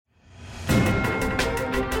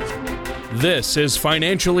This is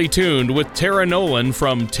Financially Tuned with Tara Nolan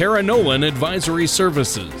from Tara Nolan Advisory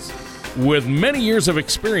Services. With many years of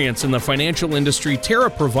experience in the financial industry, Tara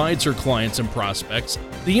provides her clients and prospects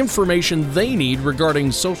the information they need regarding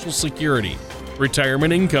Social Security,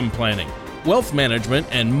 retirement income planning, wealth management,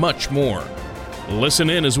 and much more. Listen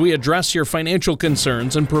in as we address your financial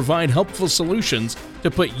concerns and provide helpful solutions to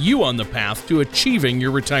put you on the path to achieving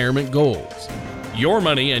your retirement goals. Your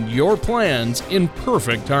money and your plans in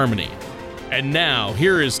perfect harmony. And now,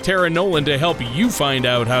 here is Tara Nolan to help you find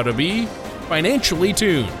out how to be financially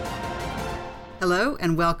tuned. Hello,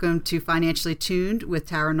 and welcome to Financially Tuned with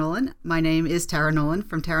Tara Nolan. My name is Tara Nolan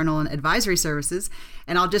from Tara Nolan Advisory Services.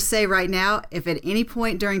 And I'll just say right now, if at any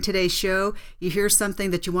point during today's show you hear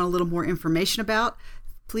something that you want a little more information about,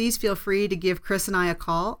 please feel free to give Chris and I a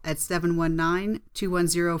call at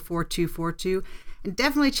 719-210-4242. And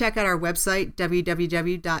definitely check out our website,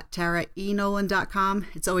 www.taraenolan.com.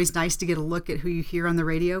 It's always nice to get a look at who you hear on the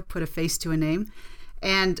radio, put a face to a name.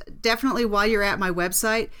 And definitely while you're at my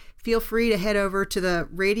website, feel free to head over to the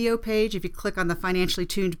radio page. If you click on the Financially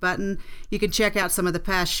Tuned button, you can check out some of the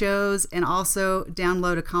past shows and also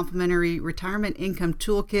download a complimentary retirement income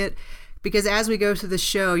toolkit. Because as we go through the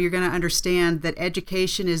show, you're going to understand that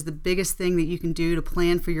education is the biggest thing that you can do to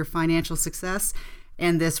plan for your financial success.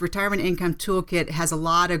 And this retirement income toolkit has a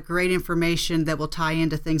lot of great information that will tie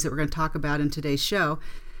into things that we're going to talk about in today's show.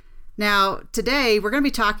 Now, today we're going to be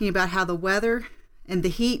talking about how the weather and the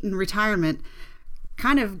heat and retirement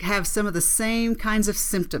kind of have some of the same kinds of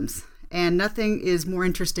symptoms. And nothing is more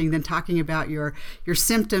interesting than talking about your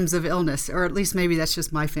symptoms of illness, or at least maybe that's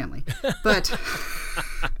just my family. But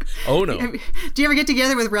oh no. Do you ever get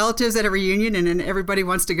together with relatives at a reunion and then everybody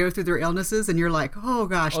wants to go through their illnesses and you're like, oh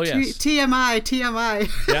gosh, yes. TMI.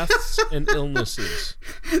 Deaths and illnesses.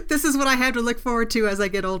 This is what I have to look forward to as I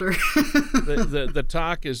get older. The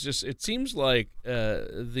talk is just, it seems like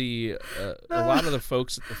a lot of the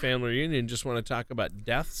folks at the family reunion just want to talk about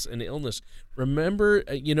deaths and illness. Remember,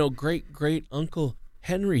 great uncle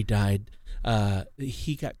Henry died.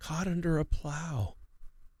 He got caught under a plow.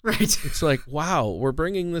 Right. It's like, wow, we're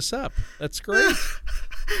bringing this up. That's great.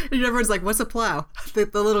 And everyone's like, what's a plow? The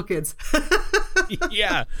little kids.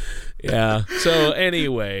 Yeah. So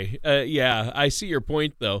anyway, I see your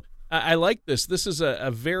point, though. I like this. This is a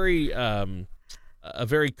very current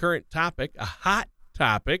topic, a hot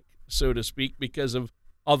topic, so to speak, because of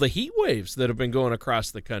all the heat waves that have been going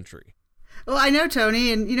across the country. Well, I know,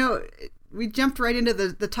 Tony, and we jumped right into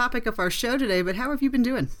the topic of our show today, but how have you been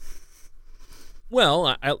doing?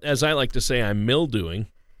 Well, as I like to say, I'm mildewing.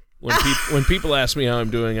 When people ask me how I'm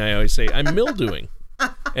doing, I always say I'm mildewing,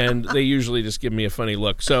 and they usually just give me a funny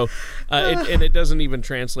look. So, it doesn't even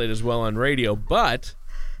translate as well on radio, but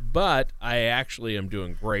I actually am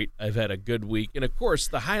doing great. I've had a good week, and of course,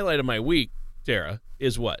 the highlight of my week, Tara,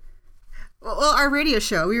 is what? Well, our radio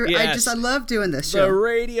show. Yes, I love doing this show. The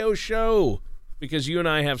radio show, because you and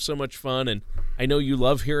I have so much fun, and I know you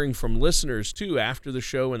love hearing from listeners too after the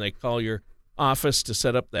show when they call your office to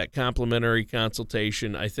set up that complimentary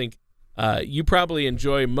consultation. I think you probably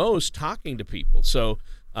enjoy most talking to people. So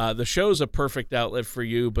the show's a perfect outlet for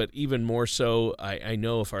you, but even more so, I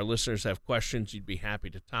know if our listeners have questions, you'd be happy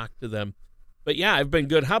to talk to them. But yeah, I've been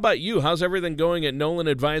good. How about you? How's everything going at Nolan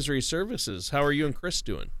Advisory Services? How are you and Chris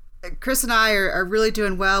doing? Chris and I are really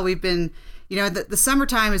doing well. We've been, the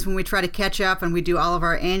summertime is when we try to catch up and we do all of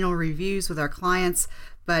our annual reviews with our clients.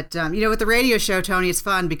 But, with the radio show, Tony, it's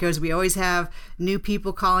fun because we always have new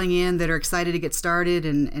people calling in that are excited to get started.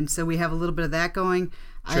 And so we have a little bit of that going.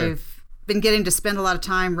 Sure. I've been getting to spend a lot of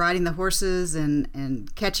time riding the horses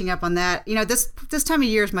and catching up on that. This time of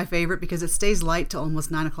year is my favorite because it stays light till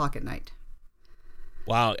almost 9 o'clock at night.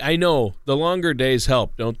 Wow. I know. The longer days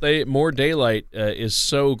help, don't they? More daylight is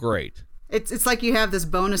so great. It's like you have this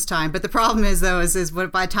bonus time, but the problem is by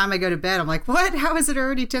the time I go to bed, I'm like, what? How is it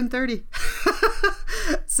already 10:30?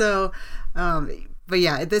 So, but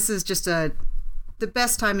yeah, this is just the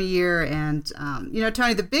best time of year. And,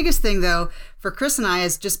 Tony, the biggest thing though, for Chris and I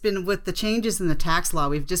has just been with the changes in the tax law.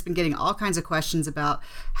 We've just been getting all kinds of questions about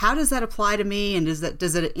how does that apply to me? And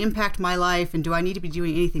does it impact my life? And do I need to be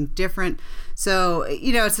doing anything different? So,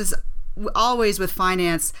 it's just, always with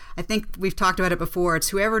finance, I think we've talked about it before. It's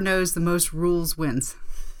whoever knows the most rules wins.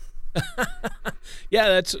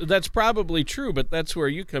 Yeah, that's probably true, but that's where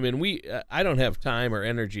you come in. I don't have time or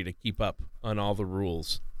energy to keep up on all the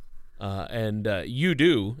rules, and you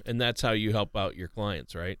do, and that's how you help out your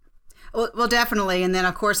clients, right? Well, definitely. And then,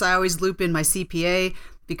 of course, I always loop in my CPA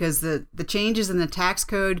because the changes in the tax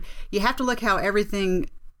code, you have to look how everything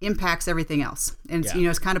impacts everything else. And Yeah.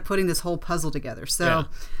 it's kind of putting this whole puzzle together. So,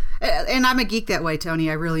 and I'm a geek that way, Tony.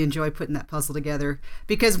 I really enjoy putting that puzzle together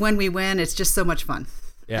because when we win, it's just so much fun.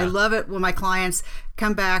 Yeah. I love it when my clients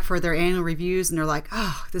come back for their annual reviews and they're like,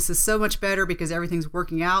 oh, this is so much better because everything's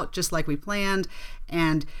working out just like we planned.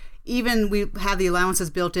 And even we have the allowances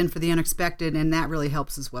built in for the unexpected, and that really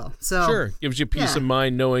helps as well. So Sure. Gives you peace of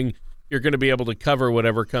mind knowing you're going to be able to cover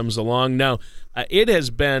whatever comes along. Now, it has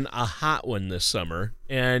been a hot one this summer,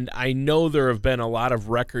 and I know there have been a lot of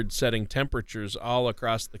record-setting temperatures all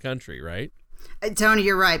across the country, right? Tony,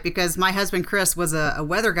 you're right, because my husband Chris was a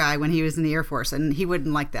weather guy when he was in the Air Force, and he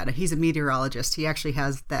wouldn't like that. He's a meteorologist. He actually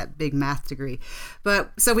has that big math degree.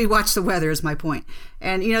 But so we watch the weather is my point.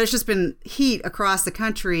 And, there's just been heat across the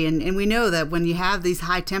country, and we know that when you have these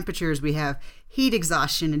high temperatures, we have heat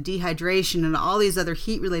exhaustion and dehydration and all these other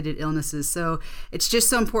heat-related illnesses. So it's just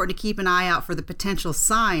so important to keep an eye out for the potential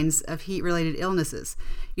signs of heat-related illnesses.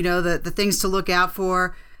 The things to look out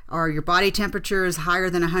for are your body temperature is higher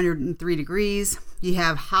than 103 degrees. You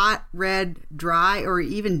have hot, red, dry, or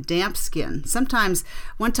even damp skin. Sometimes,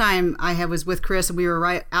 one time I was with Chris and we were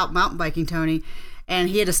right out mountain biking, Tony, and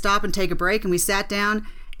he had to stop and take a break, and we sat down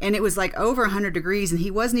and it was like over 100 degrees and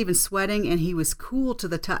he wasn't even sweating and he was cool to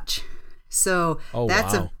the touch. So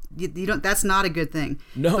that's wow. That's not a good thing.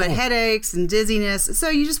 No. But headaches and dizziness. So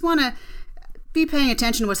you just want to be paying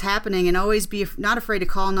attention to what's happening and always be not afraid to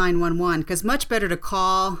call 911, because much better to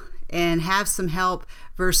call and have some help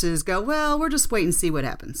versus go, well, we'll just wait and see what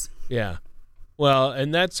happens. Yeah. Well,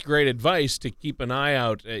 and that's great advice to keep an eye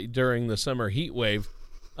out during the summer heat wave.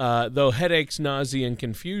 Though headaches, nausea, and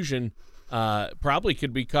confusion probably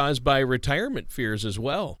could be caused by retirement fears as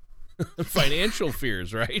well. Financial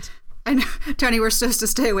fears, right? I know, Tony, we're supposed to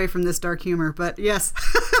stay away from this dark humor, but yes.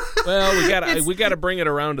 Well, we got to bring it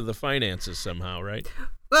around to the finances somehow, right?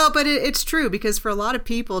 Well, but it's true, because for a lot of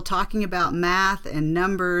people, talking about math and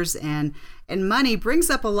numbers and money brings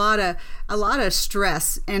up a lot of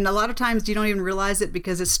stress, and a lot of times you don't even realize it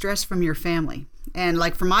because it's stress from your family. And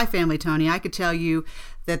like for my family, Tony, I could tell you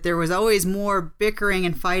that there was always more bickering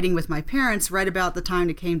and fighting with my parents right about the time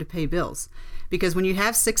it came to pay bills, because when you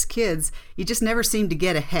have 6 kids, you just never seem to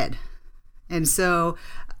get ahead. And so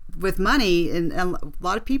with money, and a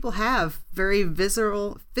lot of people have very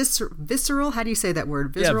visceral, how do you say that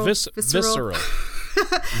word? Visceral. Visceral.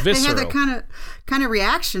 They have that kind of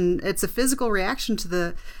reaction. It's a physical reaction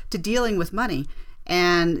to dealing with money.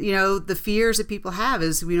 And, the fears that people have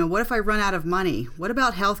is, what if I run out of money? What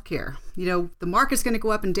about healthcare? The market's going to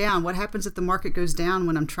go up and down. What happens if the market goes down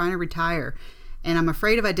when I'm trying to retire? And I'm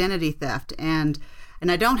afraid of identity theft, and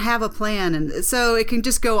I don't have a plan. And so it can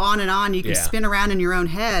just go on and on. You can spin around in your own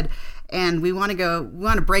head. And we want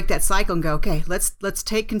to break that cycle and go, okay, let's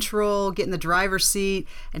take control, get in the driver's seat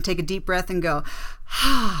and take a deep breath and go,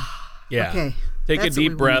 yeah. Okay. Take a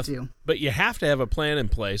deep breath, but you have to have a plan in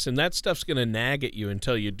place, and that stuff's going to nag at you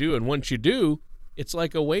until you do. And once you do, it's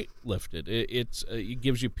like a weight lifted. It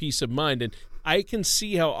gives you peace of mind. And I can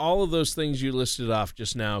see how all of those things you listed off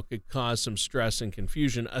just now could cause some stress and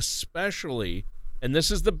confusion, especially, and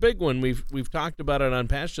this is the big one, we've talked about it on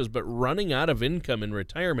past shows, but running out of income in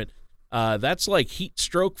retirement, that's like heat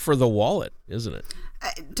stroke for the wallet, isn't it?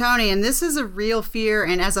 Tony, and this is a real fear,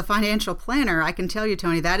 and as a financial planner, I can tell you,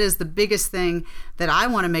 Tony, that is the biggest thing that I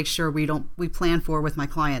want to make sure we plan for with my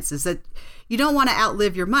clients, is that you don't want to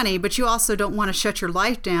outlive your money, but you also don't want to shut your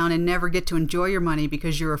life down and never get to enjoy your money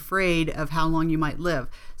because you're afraid of how long you might live.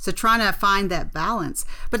 So trying to find that balance.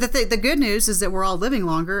 But the good news is that we're all living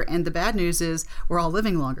longer, and the bad news is we're all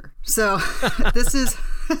living longer. So this is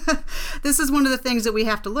one of the things that we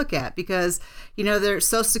have to look at, because there's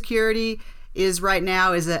Social Security is right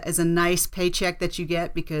now is a nice paycheck that you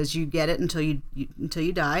get because you get it until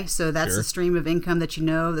you die. So that's a stream of income that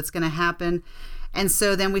that's going to happen. And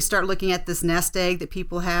so then we start looking at this nest egg that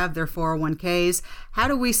people have, their 401ks. How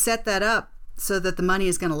do we set that up so that the money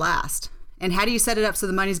is going to last? And how do you set it up so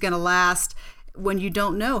the money is going to last when you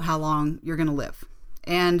don't know how long you're going to live?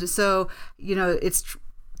 And so, it's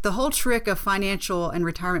the whole trick of financial and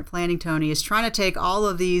retirement planning, Tony, is trying to take all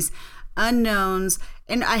of these unknowns,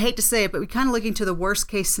 and I hate to say it, but we kind of looking to the worst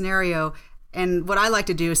case scenario. And what I like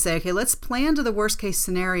to do is say, okay, let's plan to the worst case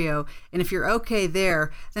scenario, and if you're okay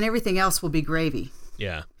there, then everything else will be gravy.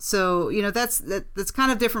 Yeah. So that's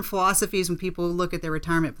kind of different philosophies when people look at their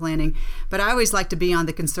retirement planning. But I always like to be on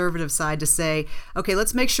the conservative side to say, okay,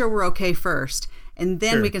 let's make sure we're okay first, and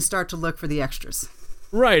then we can start to look for the extras.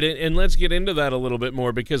 Right, and let's get into that a little bit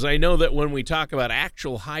more, because I know that when we talk about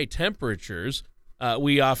actual high temperatures,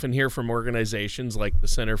 we often hear from organizations like the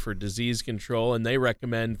Center for Disease Control, and they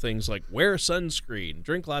recommend things like wear sunscreen,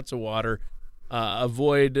 drink lots of water.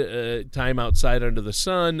 avoid time outside under the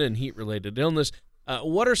sun and heat-related illness.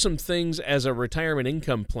 What are some things as a retirement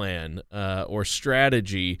income plan or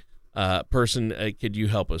strategy person could you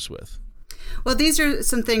help us with? Well, these are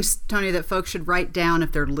some things, Tony, that folks should write down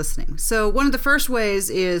if they're listening. So one of the first ways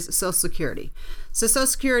is Social Security. So Social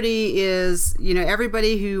Security is,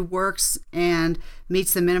 everybody who works and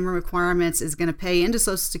meets the minimum requirements is going to pay into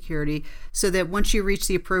Social Security so that once you reach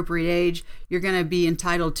the appropriate age, you're going to be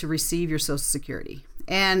entitled to receive your Social Security.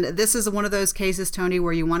 And this is one of those cases, Tony,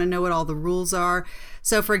 where you want to know what all the rules are.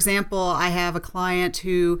 So, for example, I have a client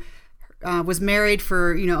who was married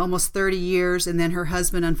for almost 30 years, and then her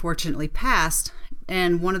husband unfortunately passed.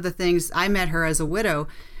 And one of the things, I met her as a widow,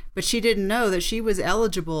 but she didn't know that she was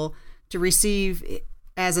eligible to receive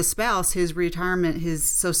as a spouse his retirement, his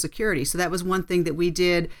Social Security. So that was one thing that we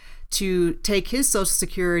did to take his Social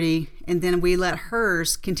Security, and then we let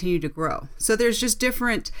hers continue to grow. So there's just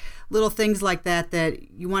different little things like that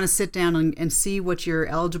you want to sit down and see what you're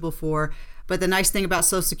eligible for. But the nice thing about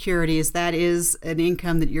Social Security is that is an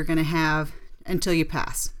income that you're going to have until you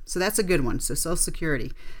pass. So that's a good one. So Social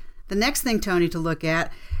Security. The next thing, Tony, to look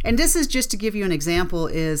at, and this is just to give you an example,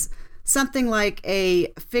 is something like a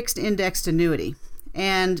fixed indexed annuity.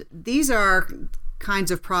 And these are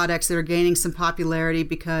kinds of products that are gaining some popularity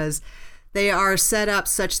because they are set up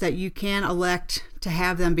such that you can elect to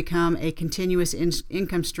have them become a continuous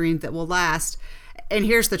income stream that will last. And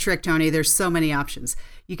here's the trick, Tony. There's so many options.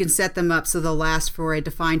 You can set them up so they'll last for a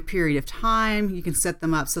defined period of time. You can set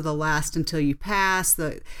them up so they'll last until you pass.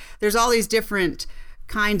 There's all these different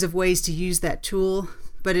kinds of ways to use that tool,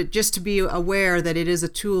 but just to be aware that it is a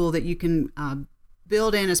tool that you can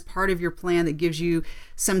build in as part of your plan that gives you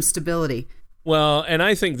some stability. Well, and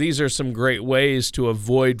I think these are some great ways to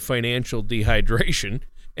avoid financial dehydration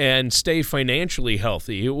and stay financially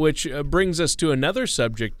healthy, which brings us to another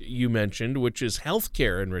subject you mentioned, which is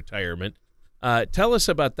healthcare in retirement. Tell us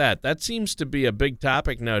about that. That seems to be a big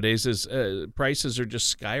topic nowadays as prices are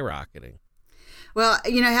just skyrocketing. Well,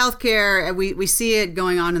 healthcare, we see it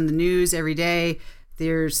going on in the news every day.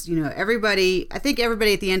 There's, everybody, I think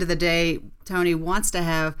everybody at the end of the day, Tony, wants to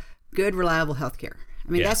have good, reliable healthcare.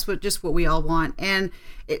 I mean, that's what we all want. And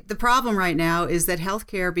the problem right now is that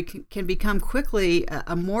healthcare can become quickly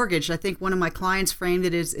a mortgage. I think one of my clients framed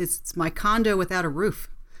it as it's my condo without a roof.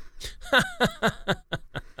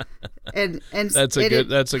 and that's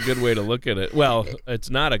a good way to look at it. Well, it's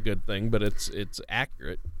not a good thing, but it's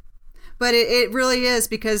accurate. But it really is,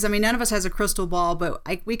 because none of us has a crystal ball, but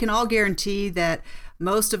we can all guarantee that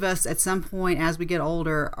most of us at some point as we get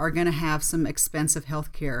older are going to have some expensive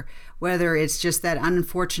health care, whether it's just that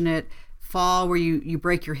unfortunate fall where you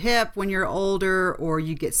break your hip when you're older, or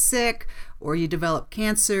you get sick, or you develop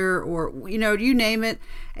cancer, or you name it.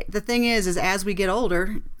 The thing is as we get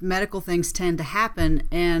older, medical things tend to happen,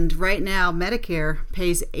 and right now Medicare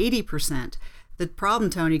pays 80%. The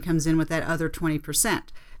problem, Tony, comes in with that other 20%,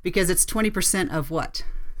 because it's 20% of what?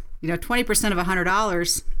 20% of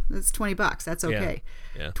 $100, that's $20. That's okay.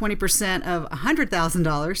 Yeah. 20% of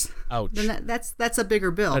 $100,000. Ouch. Then that's a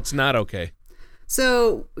bigger bill. That's not okay.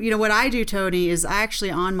 So, what I do, Tony, is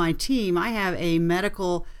actually on my team, I have a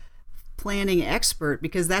medical planning expert,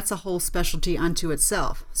 because that's a whole specialty unto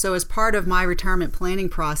itself. So as part of my retirement planning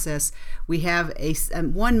process, we have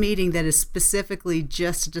one meeting that is specifically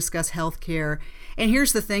just to discuss healthcare. And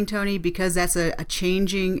here's the thing, Tony, because that's a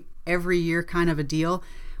changing every year kind of a deal,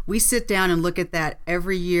 we sit down and look at that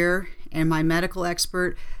every year, and my medical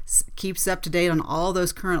expert keeps up to date on all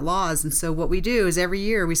those current laws. And so what we do is every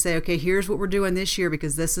year we say, okay, here's what we're doing this year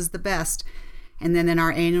because this is the best. And then in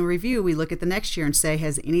our annual review, we look at the next year and say,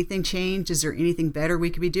 has anything changed? Is there anything better we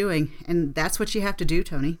could be doing? And that's what you have to do,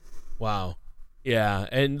 Tony. Wow. Yeah,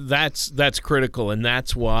 and that's critical, and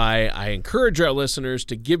that's why I encourage our listeners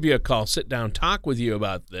to give you a call, sit down, talk with you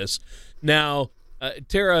about this. Now,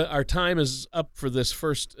 Tara, our time is up for this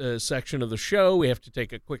first section of the show. We have to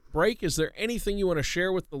take a quick break. Is there anything you want to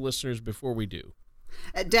share with the listeners before we do?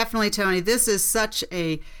 Definitely, Tony. This is such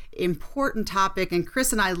a important topic, and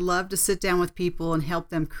Chris and I love to sit down with people and help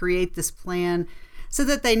them create this plan so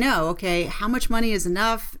that they know, okay, how much money is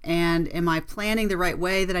enough, and am I planning the right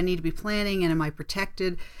way that I need to be planning, and am I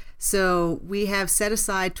protected? So we have set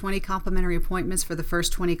aside 20 complimentary appointments for the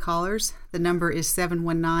first 20 callers. The number is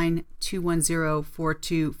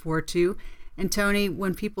 719-210-4242. And Tony,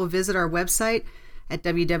 when people visit our website at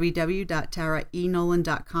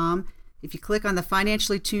www.taraenolan.com, if you click on the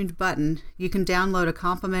Financially Tuned button, you can download a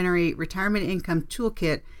complimentary retirement income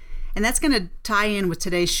toolkit, and that's going to tie in with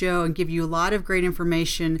today's show and give you a lot of great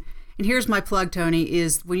information. And here's my plug, Tony,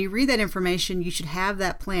 is when you read that information, you should have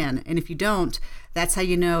that plan. And if you don't, that's how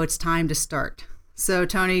you know it's time to start. So,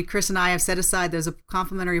 Tony, Chris and I have set aside those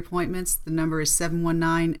complimentary appointments. The number is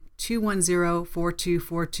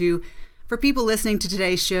 719-210-4242 for people listening to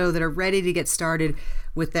today's show that are ready to get started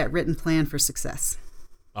with that written plan for success.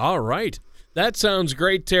 All right. That sounds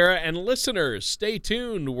great, Tara. And listeners, stay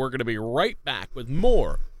tuned. We're going to be right back with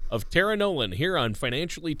more of Tara Nolan here on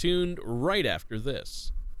Financially Tuned right after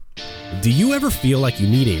this. Do you ever feel like you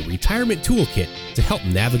need a retirement toolkit to help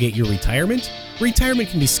navigate your retirement? Retirement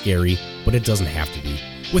can be scary, but it doesn't have to be.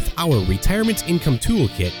 With our Retirement Income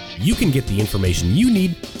Toolkit, you can get the information you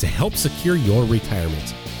need to help secure your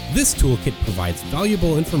retirement. This toolkit provides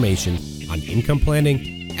valuable information on income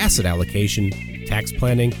planning, asset allocation, tax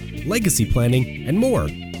planning, legacy planning, and more.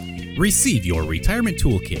 Receive your Retirement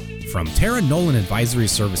Toolkit from Tara Nolan Advisory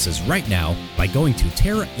Services right now by going to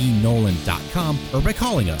taraenolan.com or by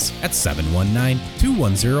calling us at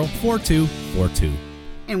 719-210-4242.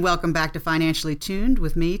 And welcome back to Financially Tuned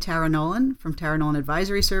with me, Tara Nolan from Tara Nolan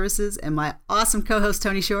Advisory Services, and my awesome co-host,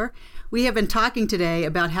 Tony Shore. We have been talking today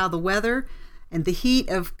about how the weather and the heat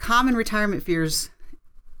of common retirement fears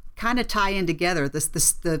kind of tie in together.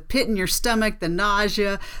 The pit in your stomach, the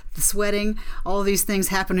nausea, the sweating, all these things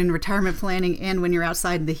happen in retirement planning and when you're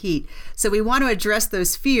outside in the heat. So we want to address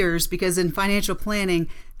those fears because in financial planning,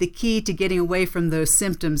 the key to getting away from those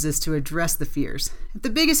symptoms is to address the fears.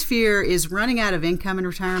 The biggest fear is running out of income in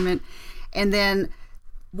retirement. And then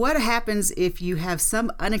what happens if you have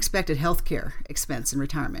some unexpected healthcare expense in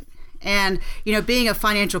retirement? And, being a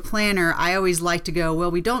financial planner, I always like to go, well,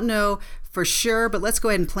 we don't know for sure, but let's go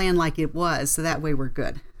ahead and plan like it was. So that way we're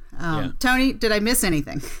good. Tony, did I miss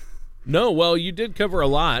anything? No, well, you did cover a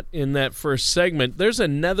lot in that first segment. There's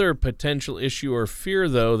another potential issue or fear,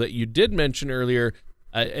 though, that you did mention earlier,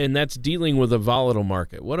 and that's dealing with a volatile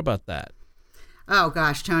market. What about that? Oh,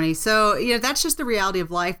 gosh, Tony. So, that's just the reality of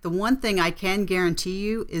life. The one thing I can guarantee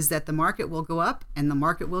you is that the market will go up and the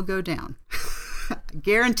market will go down.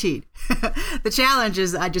 Guaranteed. The challenge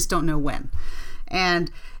is I just don't know when.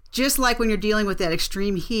 And just like when you're dealing with that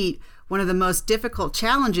extreme heat, one of the most difficult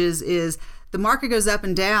challenges is the market goes up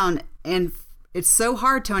and down, and it's so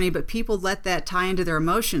hard, Tony, but people let that tie into their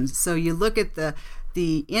emotions. So you look at the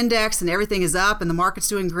index and everything is up and the market's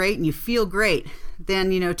doing great and you feel great.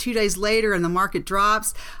 Then, 2 days later and the market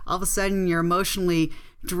drops, all of a sudden you're emotionally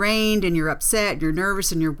drained and you're upset, you're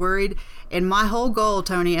nervous and you're worried. And my whole goal,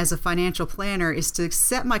 Tony, as a financial planner is to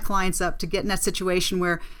set my clients up to get in that situation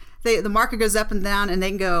where the market goes up and down and they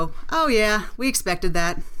can go, oh yeah, we expected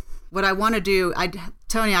that. What I want to do,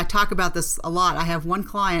 Tony, I talk about this a lot. I have one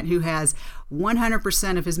client who has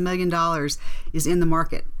 100% of his $1 million is in the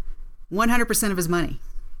market, 100% of his money.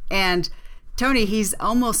 And Tony, he's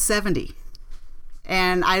almost 70.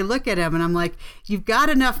 And I look at him and I'm like, you've got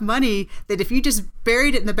enough money that if you just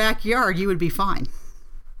buried it in the backyard, you would be fine.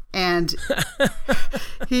 And I'm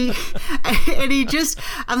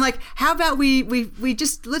like, how about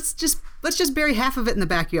let's just bury half of it in the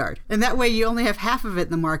backyard. And that way you only have half of it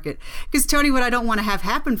in the market. Because Tony, what I don't want to have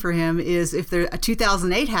happen for him is if a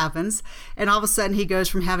 2008 happens and all of a sudden he goes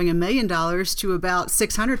from having $1 million to about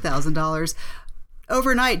 $600,000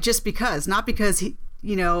 overnight, just because, not because he,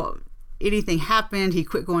 anything happened, he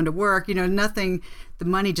quit going to work, nothing, the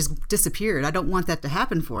money just disappeared. I don't want that to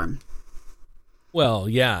happen for him. Well,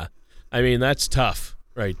 yeah. I mean, that's tough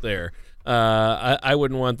right there. I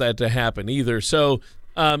wouldn't want that to happen either. So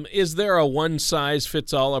is there a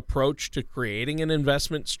one-size-fits-all approach to creating an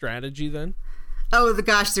investment strategy then? Oh,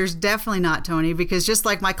 gosh, there's definitely not, Tony, because just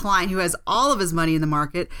like my client who has all of his money in the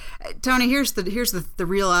market, Tony, here's the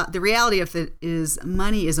reality of it is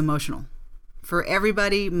money is emotional. For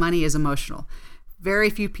everybody, money is emotional. Very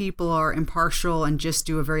few people are impartial and just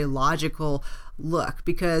do a very logical look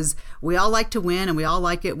because we all like to win and we all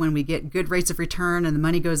like it when we get good rates of return and the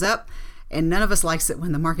money goes up, and none of us likes it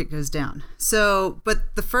when the market goes down. So,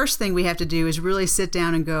 but the first thing we have to do is really sit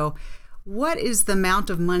down and go, what is the amount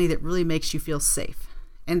of money that really makes you feel safe?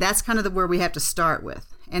 And that's kind of where we have to start with.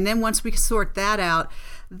 And then once we sort that out,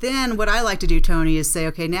 then what I like to do, Tony, is say,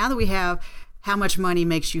 okay, now that we have how much money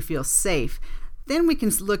makes you feel safe, then we can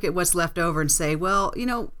look at what's left over and say, well,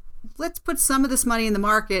 let's put some of this money in the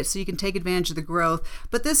market so you can take advantage of the growth.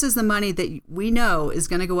 But this is the money that we know is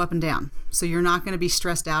going to go up and down. So you're not going to be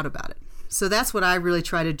stressed out about it. So that's what I really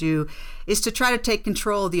try to do, is to try to take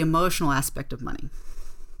control of the emotional aspect of money.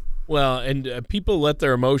 Well, and people let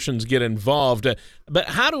their emotions get involved. But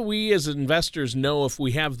how do we as investors know if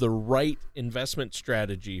we have the right investment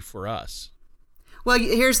strategy for us? Well,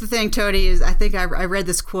 here's the thing, Tony, is I think I read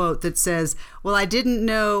this quote that says, well, I didn't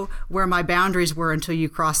know where my boundaries were until you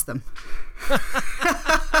crossed them.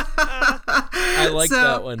 I like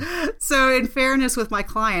that one. So in fairness with my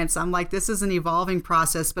clients, I'm like, this is an evolving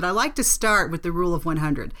process, but I like to start with the rule of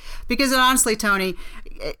 100. Because honestly, Tony,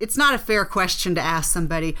 it's not a fair question to ask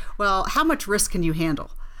somebody, well, how much risk can you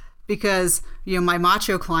handle? Because, my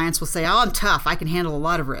macho clients will say, oh, I'm tough. I can handle a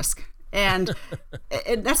lot of risk. And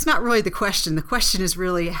that's not really the question. The question is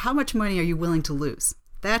really, how much money are you willing to lose?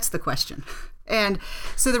 That's the question. And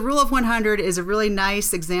so the rule of 100 is a really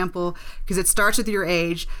nice example because it starts with your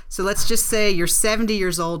age. So let's just say you're 70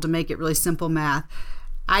 years old to make it really simple math.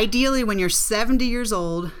 Ideally, when you're 70 years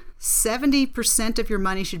old, 70% of your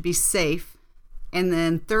money should be safe, and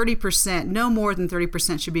then 30%, no more than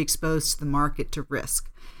 30% should be exposed to the market to risk.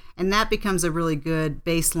 And that becomes a really good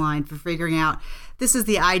baseline for figuring out this is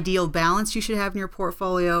the ideal balance you should have in your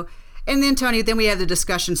portfolio. And then, Tony, then we have the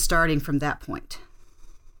discussion starting from that point.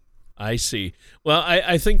 I see. Well,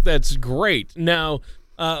 I think that's great. Now,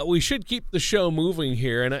 we should keep the show moving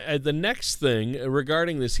here. And the next thing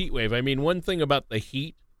regarding this heat wave, I mean, one thing about the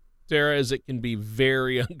heat, Tara, is it can be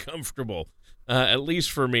very uncomfortable, at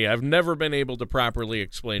least for me. I've never been able to properly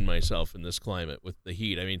explain myself in this climate with the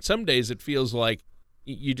heat. I mean, some days it feels like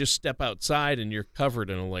you just step outside and you're covered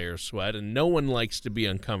in a layer of sweat, and no one likes to be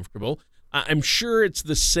uncomfortable. I'm sure it's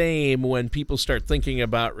the same when people start thinking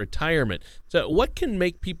about retirement. So what can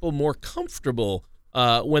make people more comfortable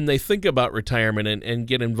when they think about retirement and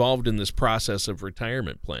get involved in this process of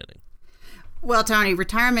retirement planning? Well, Tony,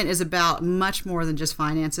 retirement is about much more than just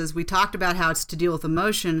finances. We talked about how it's to deal with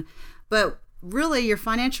emotion, but really your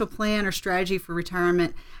financial plan or strategy for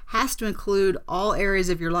retirement has to include all areas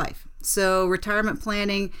of your life. So retirement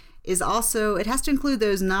planning is also, it has to include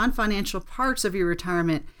those non-financial parts of your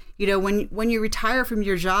retirement. When you retire from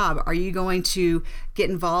your job, are you going to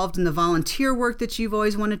get involved in the volunteer work that you've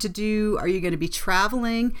always wanted to do? Are you going to be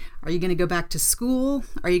traveling? Are you going to go back to school?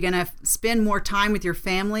 Are you going to spend more time with your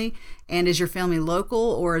family? And is your family local,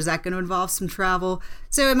 or is that going to involve some travel?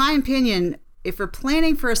 So in my opinion, if we're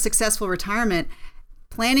planning for a successful retirement,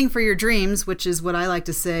 planning for your dreams, which is what I like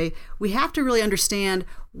to say, we have to really understand,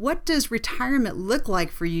 what does retirement look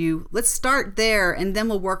like for you? Let's start there, and then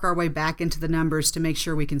we'll work our way back into the numbers to make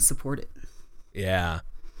sure we can support it. Yeah,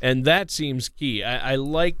 and that seems key. I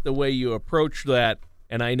like the way you approach that,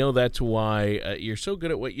 and I know that's why you're so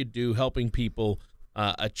good at what you do, helping people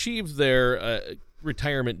achieve their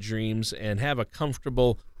retirement dreams and have a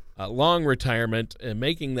comfortable, long retirement, and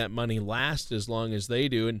making that money last as long as they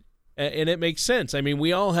do. And it makes sense. I mean,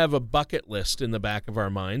 we all have a bucket list in the back of our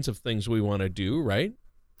minds of things we want to do, right?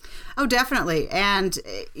 Oh, definitely. And,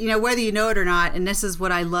 whether you know it or not, and this is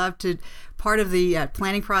what I love to, part of the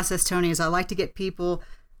planning process, Tony, is I like to get people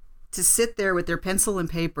to sit there with their pencil and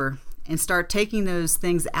paper and start taking those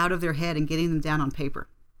things out of their head and getting them down on paper.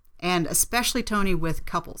 And especially, Tony, with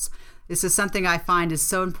couples. This is something I find is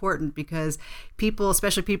so important because people,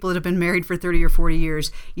 especially people that have been married for 30 or 40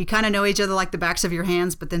 years, you kind of know each other like the backs of your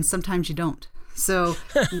hands, but then sometimes you don't. So,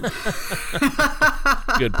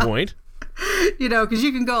 good point. Because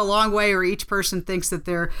you can go a long way where each person thinks that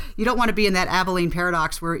you don't want to be in that Abilene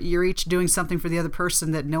paradox where you're each doing something for the other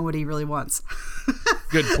person that nobody really wants.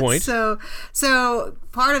 Good point. So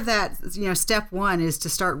part of that, step one is to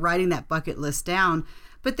start writing that bucket list down.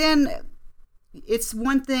 But then it's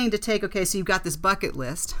one thing to take, okay, so you've got this bucket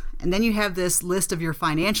list, and then you have this list of your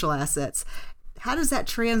financial assets. How does that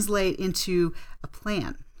translate into a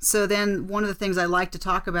plan? So then one of the things I like to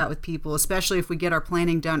talk about with people, especially if we get our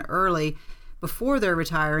planning done early before they're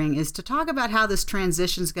retiring, is to talk about how this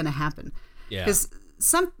transition is going to happen. Yeah. Because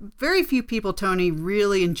very few people, Tony,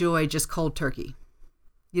 really enjoy just cold turkey.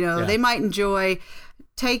 They might enjoy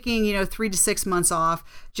taking, 3 to 6 months off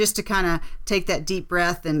just to kind of take that deep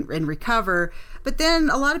breath and recover. But then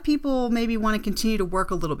a lot of people maybe want to continue to work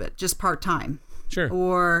a little bit, just part-time. Sure.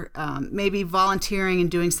 Or maybe volunteering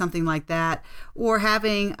and doing something like that, or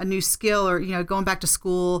having a new skill, or going back to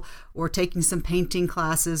school, or taking some painting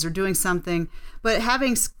classes, or doing something. But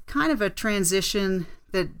having kind of a transition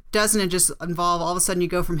that doesn't just involve all of a sudden you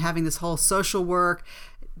go from having this whole social work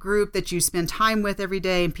group that you spend time with every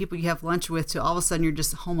day and people you have lunch with to all of a sudden you're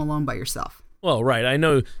just home alone by yourself. Well, right. I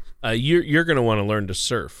know you're going to want to learn to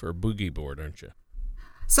surf or boogie board, aren't you?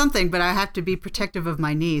 Something, but I have to be protective of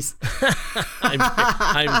my knees.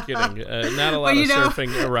 I'm kidding. Not a lot of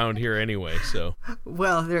surfing around here anyway. So.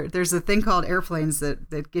 Well, there's a thing called airplanes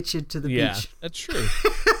that get you to the beach. Yeah, that's true.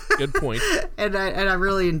 Good point. and I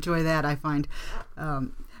really enjoy that, I find.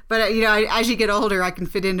 But as you get older, I can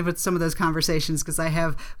fit into with some of those conversations because I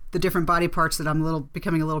have the different body parts that I'm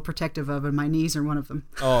becoming a little protective of, and my knees are one of them.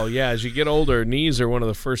 Oh, yeah. As you get older, knees are one of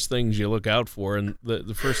the first things you look out for, and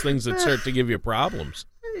the first things that start to give you problems.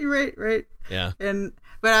 Right. Yeah.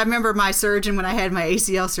 But I remember my surgeon, when I had my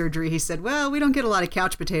ACL surgery, he said, well, we don't get a lot of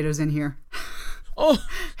couch potatoes in here. Oh,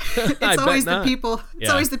 it's always the people.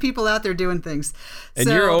 It's always the people out there doing things. And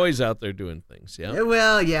you're always out there doing things. Yeah.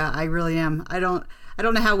 Well, yeah, I really am. I don't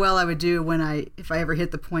know how well I would do if I ever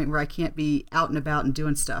hit the point where I can't be out and about and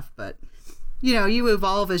doing stuff. But you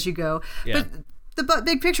evolve as you go. Yeah. But the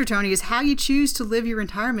big picture, Tony, is how you choose to live your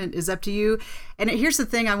retirement is up to you. And here's the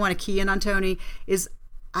thing I want to key in on, Tony, is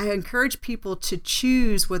I encourage people to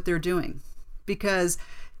choose what they're doing, because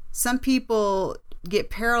some people get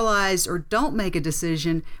paralyzed or don't make a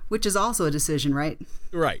decision, which is also a decision, right?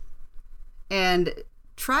 Right. And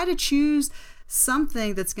try to choose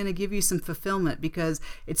something that's going to give you some fulfillment, because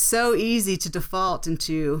it's so easy to default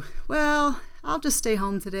into, well, I'll just stay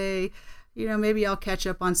home today. Maybe I'll catch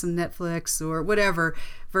up on some Netflix or whatever,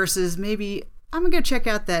 versus maybe I'm going to go check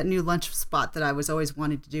out that new lunch spot that I was always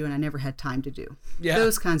wanting to do and I never had time to do. Yeah.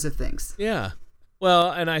 Those kinds of things. Yeah. Well,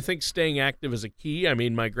 and I think staying active is a key. I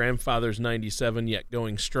mean, my grandfather's 97 yet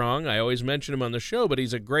going strong. I always mention him on the show, but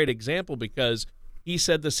he's a great example because he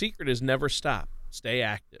said the secret is never stop. Stay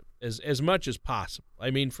active as much as possible. I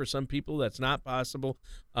mean, for some people that's not possible,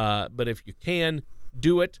 but if you can,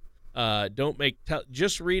 do it. Don't make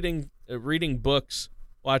just reading books,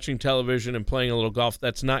 watching television, and playing a little golf.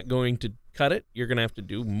 That's not going to cut it. You're going to have to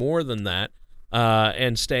do more than that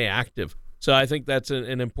and stay active. So I think that's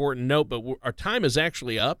an important note, but our time is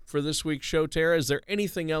actually up for this week's show, Tara. Is there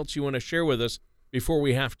anything else you want to share with us before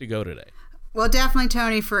we have to go today? Well, definitely,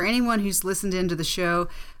 Tony. For anyone who's listened into the show,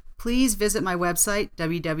 please visit my website,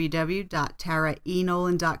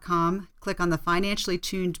 www.taraenolan.com. Click on the Financially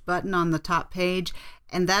Tuned button on the top page,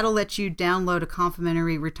 and that'll let you download a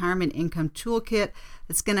complimentary retirement income toolkit.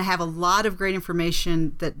 It's going to have a lot of great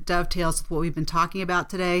information that dovetails with what we've been talking about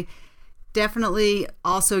today. Definitely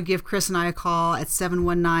also give Chris and I a call at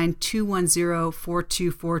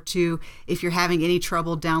 719-210-4242 if you're having any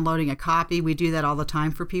trouble downloading a copy. We do that all the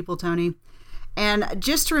time for people, Tony. And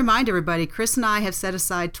just to remind everybody, Chris and I have set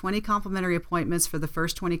aside 20 complimentary appointments for the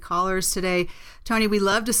first 20 callers today. Tony, we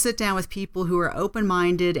love to sit down with people who are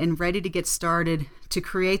open-minded and ready to get started to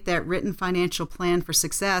create that written financial plan for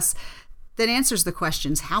success that answers the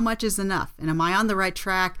questions, how much is enough? And am I on the right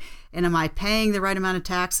track? And am I paying the right amount of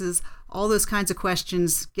taxes? All those kinds of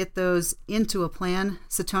questions, get those into a plan.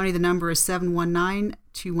 So, Tony, the number is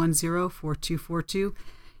 719-210-4242.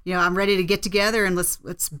 I'm ready to get together and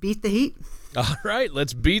let's beat the heat. All right,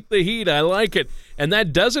 let's beat the heat. I like it. And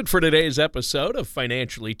that does it for today's episode of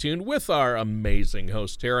Financially Tuned with our amazing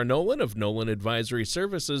host, Tara Nolan of Nolan Advisory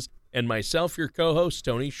Services, and myself, your co-host,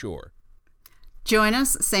 Tony Shore. Join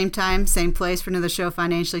us, same time, same place for another show,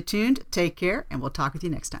 Financially Tuned. Take care, and we'll talk with you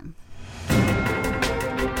next time.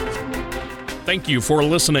 Thank you for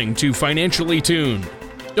listening to Financially Tuned.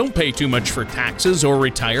 Don't pay too much for taxes or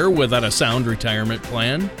retire without a sound retirement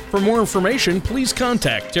plan. For more information, please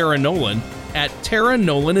contact Tara Nolan at Tara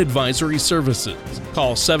Nolan Advisory Services.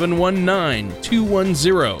 Call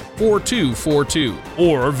 719-210-4242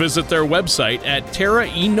 or visit their website at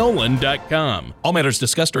taraenolan.com. All matters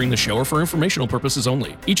discussed during the show are for informational purposes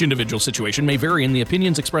only. Each individual situation may vary and the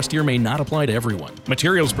opinions expressed here may not apply to everyone.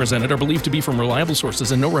 Materials presented are believed to be from reliable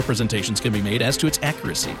sources and no representations can be made as to its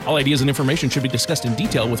accuracy. All ideas and information should be discussed in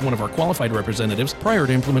detail with one of our qualified representatives prior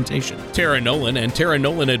to implementation. Tara Nolan and Tara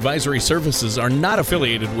Nolan Advisory Services are not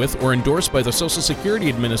affiliated with or endorsed by the Social Security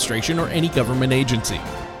Administration or any government agency.